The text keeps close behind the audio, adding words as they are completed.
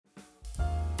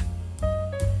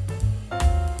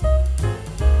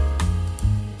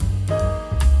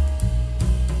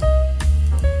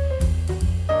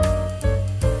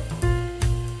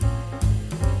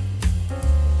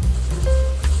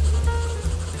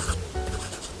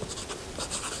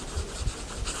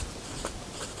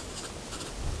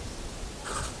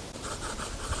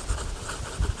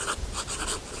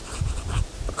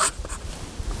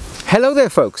Hello there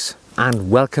folks, and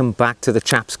welcome back to the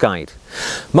Chap's Guide.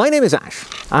 My name is Ash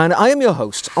and I am your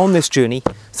host on this journey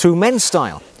through men's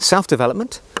style,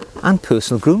 self-development and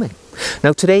personal grooming.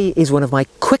 Now today is one of my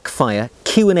quick-fire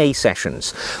Q&A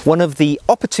sessions, one of the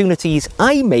opportunities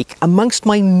I make amongst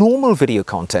my normal video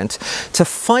content to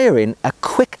fire in a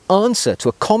quick answer to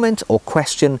a comment or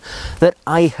question that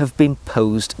I have been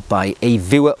posed by a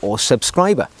viewer or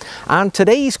subscriber. And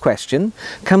today's question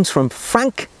comes from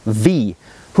Frank V,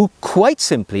 who quite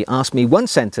simply asked me one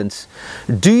sentence: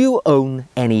 do you own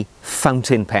any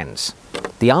fountain pens?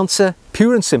 The answer,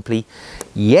 pure and simply,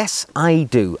 yes I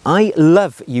do. I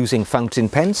love using fountain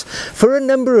pens for a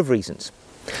number of reasons.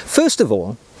 First of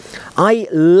all, I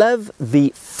love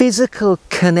the physical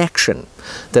connection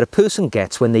that a person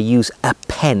gets when they use a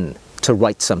pen to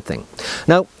write something.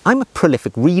 Now, I'm a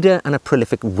prolific reader and a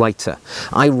prolific writer.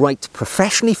 I write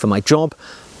professionally for my job,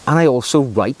 and I also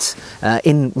write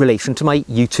in relation to my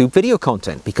YouTube video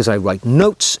content, because I write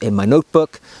notes in my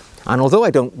notebook. And although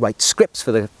I don't write scripts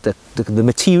for the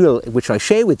material which I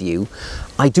share with you,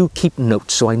 I do keep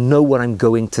notes so I know what I'm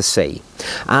going to say.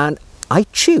 And I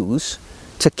choose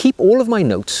to keep all of my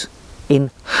notes in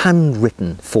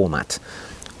handwritten format.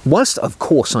 Whilst of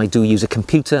course I do use a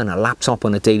computer and a laptop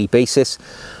on a daily basis,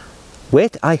 where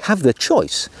I have the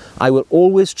choice, I will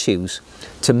always choose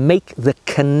to make the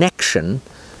connection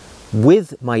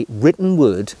with my written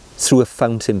word through a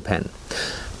fountain pen.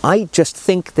 I just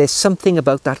think there's something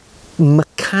about that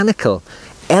mechanical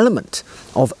element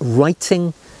of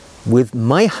writing with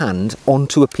my hand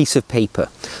onto a piece of paper.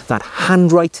 That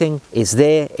handwriting is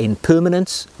there in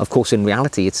permanence. Of course, in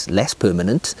reality, it's less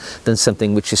permanent than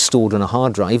something which is stored on a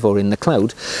hard drive or in the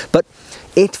cloud, but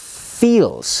it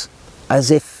feels as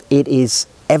if it is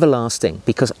everlasting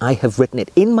because I have written it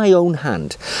in my own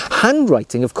hand.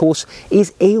 Handwriting, of course,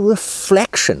 is a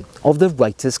reflection of the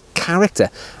writer's character,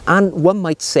 and one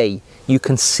might say you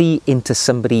can see into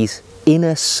somebody's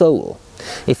inner soul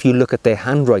if you look at their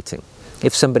handwriting.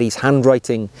 If somebody's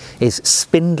handwriting is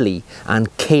spindly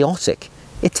and chaotic,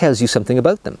 it tells you something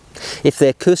about them. If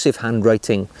their cursive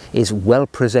handwriting is well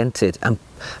presented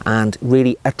and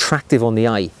really attractive on the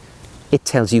eye, it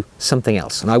tells you something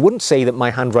else. And I wouldn't say that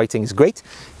my handwriting is great.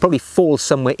 It probably falls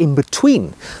somewhere in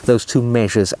between those two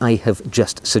measures I have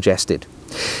just suggested.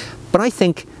 But I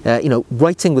think,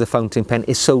 writing with a fountain pen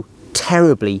is so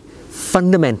terribly,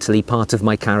 fundamentally part of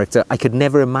my character. I could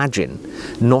never imagine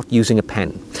not using a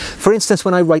pen. For instance,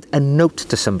 when I write a note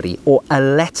to somebody or a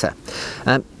letter,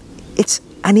 it's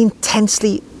an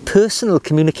intensely personal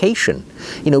communication,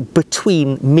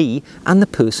 between me and the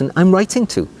person I'm writing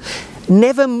to.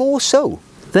 Never more so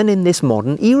than in this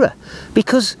modern era,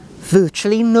 because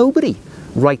virtually nobody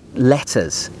writes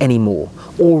letters anymore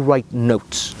or write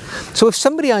notes. So if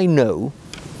somebody I know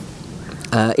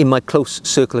in my close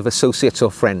circle of associates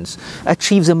or friends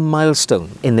achieves a milestone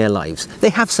in their lives,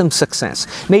 they have some success,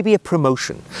 maybe a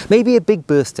promotion, maybe a big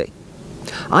birthday,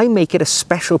 I make it a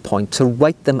special point to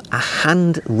write them a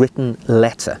handwritten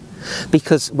letter,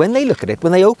 because when they look at it,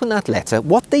 when they open that letter,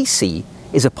 what they see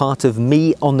is a part of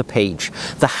me on the page,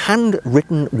 the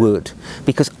handwritten word,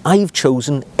 because I've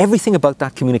chosen everything about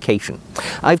that communication.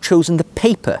 I've chosen the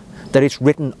paper that it's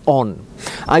written on.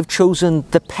 I've chosen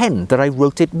the pen that I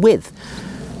wrote it with.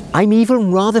 I'm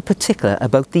even rather particular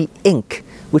about the ink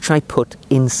which I put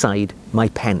inside my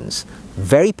pens.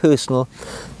 Very personal,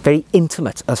 very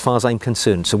intimate as far as I'm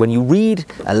concerned. So when you read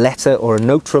a letter or a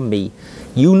note from me,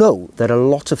 you know that a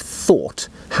lot of thought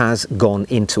has gone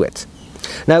into it.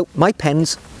 Now, my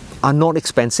pens are not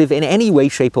expensive in any way,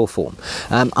 shape or form.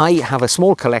 I have a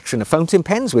small collection of fountain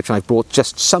pens, which I've brought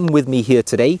just some with me here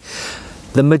today.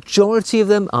 The majority of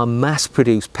them are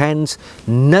mass-produced pens.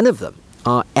 None of them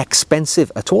are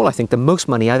expensive at all. I think the most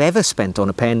money I've ever spent on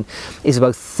a pen is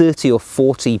about 30 or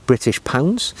 40 British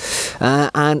pounds.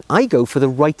 And I go for the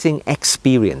writing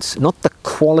experience, not the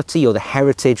quality or the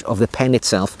heritage of the pen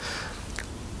itself.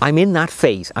 I'm in that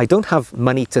phase. I don't have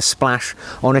money to splash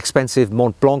on expensive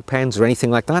Mont Blanc pens or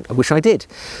anything like that. I wish I did.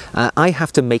 I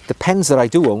have to make the pens that I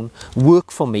do own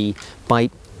work for me by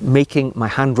making my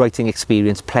handwriting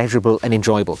experience pleasurable and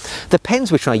enjoyable. The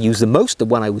pens which I use the most, the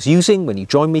one I was using when you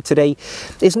joined me today,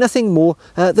 is nothing more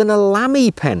than a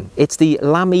Lamy pen. It's the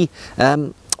Lamy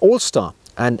All-Star,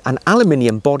 and an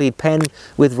aluminium bodied pen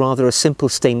with rather a simple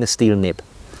stainless steel nib.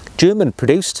 German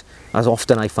produced, as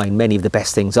often I find many of the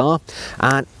best things are,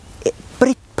 but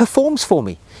it performs for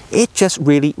me. It just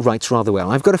really writes rather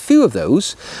well. I've got a few of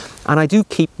those, and I do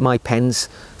keep my pens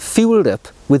fueled up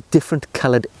with different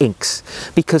coloured inks,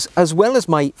 because as well as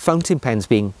my fountain pens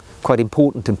being quite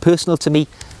important and personal to me,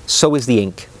 so is the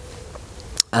ink.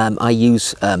 I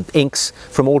use inks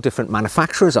from all different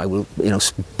manufacturers. I will,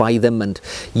 buy them and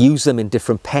use them in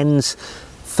different pens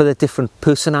for the different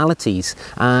personalities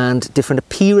and different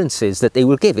appearances that they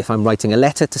will give. If I'm writing a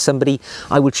letter to somebody,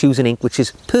 I will choose an ink which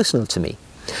is personal to me.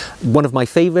 One of my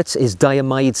favourites is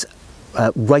Diamide's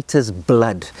Writer's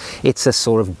Blood. It's a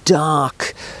sort of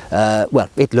dark, well,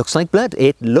 it looks like blood,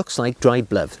 it looks like dried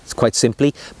blood, it's quite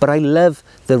simply, but I love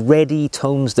the reddy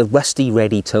tones, the rusty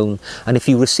reddy tone, and if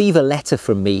you receive a letter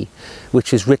from me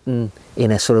which is written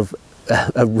in a sort of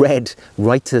a red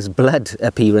writer's blood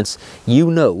appearance,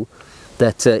 you know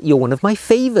that you're one of my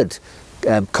favoured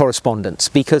correspondents,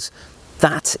 because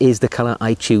that is the colour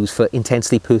I choose for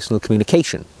intensely personal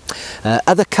communication.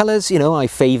 Other colours, I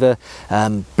favour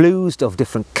blues of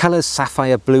different colours,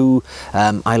 sapphire blue.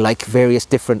 I like various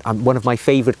different. One of my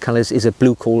favourite colours is a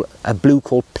blue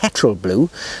called petrol blue,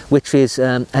 which is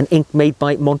an ink made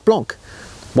by Mont Blanc.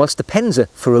 Whilst the pens are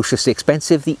ferociously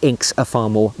expensive, the inks are far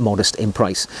more modest in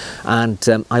price,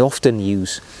 and I often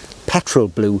use petrol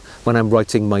blue when I'm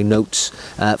writing my notes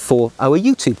for our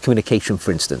YouTube communication,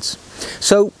 for instance.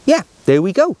 So yeah, there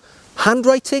we go.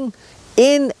 Handwriting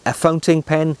in a fountain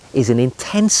pen is an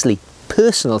intensely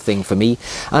personal thing for me,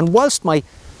 and whilst my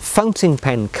fountain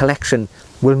pen collection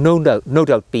will no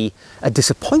doubt be a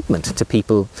disappointment to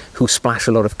people who splash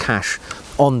a lot of cash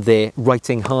on their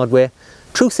writing hardware,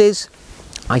 truth is,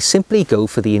 I simply go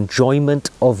for the enjoyment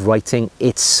of writing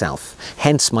itself.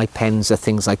 Hence my pens are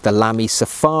things like the Lamy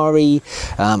Safari.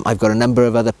 I've got a number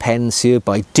of other pens here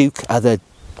by Duke, other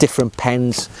different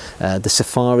pens, the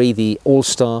Safari, the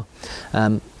All-Star.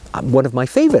 One of my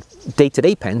favourite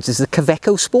day-to-day pens is the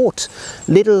Kaweco Sport,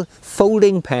 little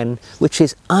folding pen which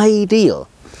is ideal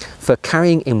for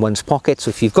carrying in one's pocket. So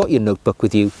if you've got your notebook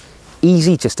with you,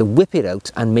 easy just to whip it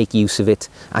out and make use of it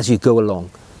as you go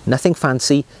along. Nothing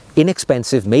fancy,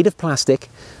 inexpensive, made of plastic,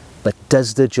 but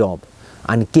does the job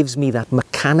and gives me that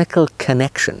mechanical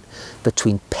connection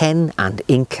between pen and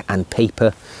ink and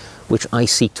paper, which I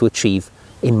seek to achieve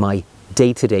in my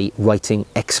day-to-day writing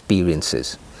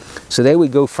experiences. So there we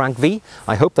go, Frank V.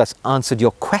 I hope that's answered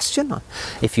your question.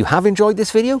 If you have enjoyed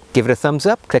this video, give it a thumbs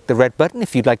up, click the red button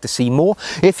if you'd like to see more.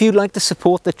 If you'd like to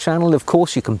support the channel, of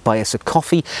course, you can buy us a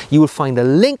coffee. You will find a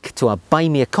link to our Buy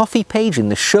Me a Coffee page in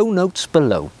the show notes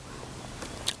below.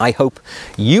 I hope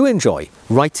you enjoy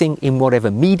writing in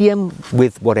whatever medium,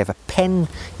 with whatever pen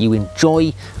you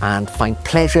enjoy and find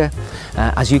pleasure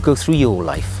as you go through your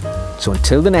life. So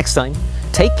until the next time,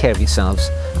 take care of yourselves,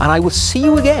 and I will see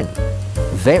you again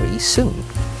very soon.